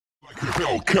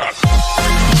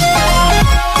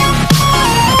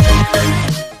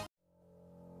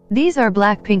These are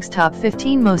Blackpink's top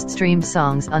 15 most streamed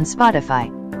songs on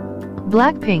Spotify.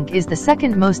 Blackpink is the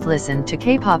second most listened to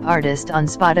K-pop artist on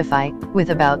Spotify, with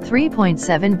about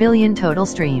 3.7 billion total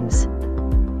streams.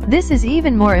 This is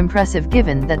even more impressive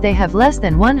given that they have less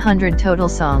than 100 total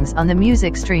songs on the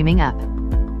music streaming app.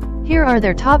 Here are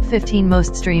their top 15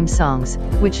 most streamed songs,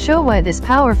 which show why this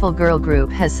powerful girl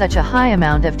group has such a high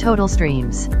amount of total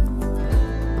streams.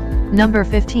 Number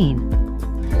 15.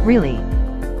 Really?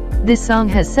 This song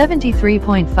has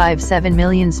 73.57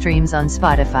 million streams on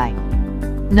Spotify.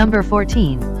 Number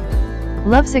 14.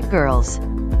 Lovesick Girls.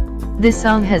 This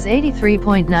song has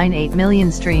 83.98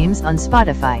 million streams on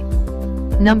Spotify.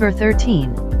 Number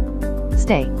 13.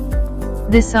 Stay.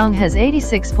 This song has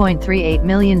 86.38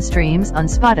 million streams on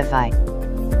Spotify.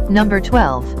 Number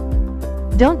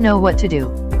 12. Don't Know What to Do.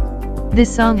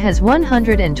 This song has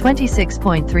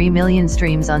 126.3 million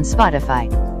streams on Spotify.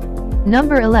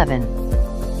 Number 11.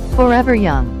 Forever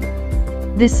Young.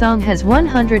 This song has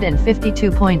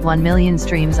 152.1 million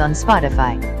streams on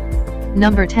Spotify.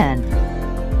 Number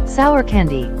 10. Sour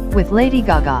Candy, with Lady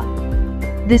Gaga.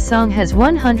 This song has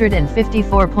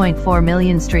 154.4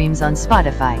 million streams on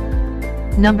Spotify.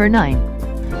 Number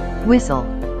 9. Whistle.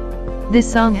 This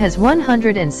song has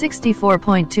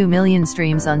 164.2 million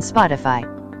streams on Spotify.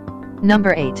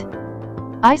 Number 8.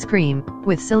 Ice Cream,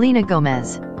 with Selena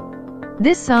Gomez.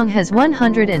 This song has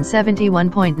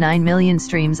 171.9 million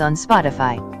streams on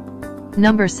Spotify.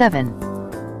 Number 7.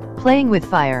 Playing with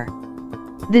Fire.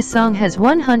 This song has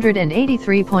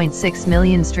 183.6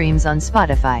 million streams on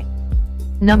Spotify.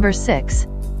 Number 6.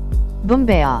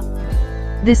 Boombaya.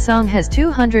 This song has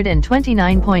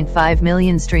 229.5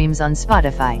 million streams on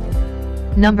Spotify.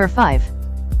 Number 5.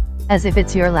 As If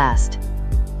It's Your Last.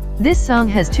 This song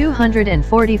has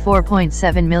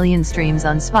 244.7 million streams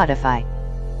on Spotify.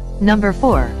 Number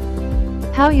 4.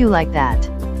 How You Like That.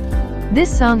 This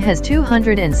song has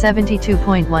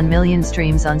 272.1 million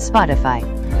streams on Spotify.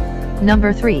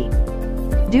 Number 3.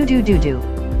 Do Do Do Do.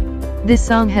 This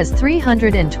song has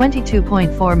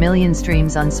 322.4 million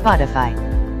streams on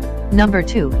Spotify. Number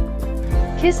 2.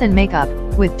 Kiss and Make Up,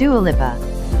 with Dua Lipa.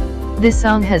 This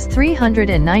song has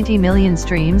 390 million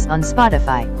streams on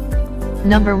Spotify.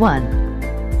 Number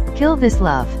 1. Kill This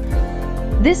Love.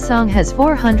 This song has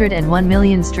 401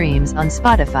 million streams on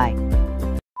Spotify.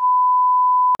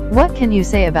 What can you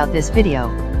say about this video?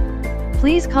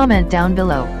 Please comment down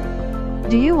below.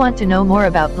 Do you want to know more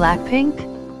about Blackpink?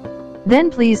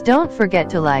 Then please don't forget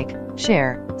to like,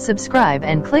 share, subscribe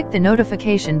and click the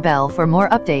notification bell for more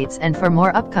updates and for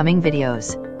more upcoming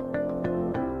videos.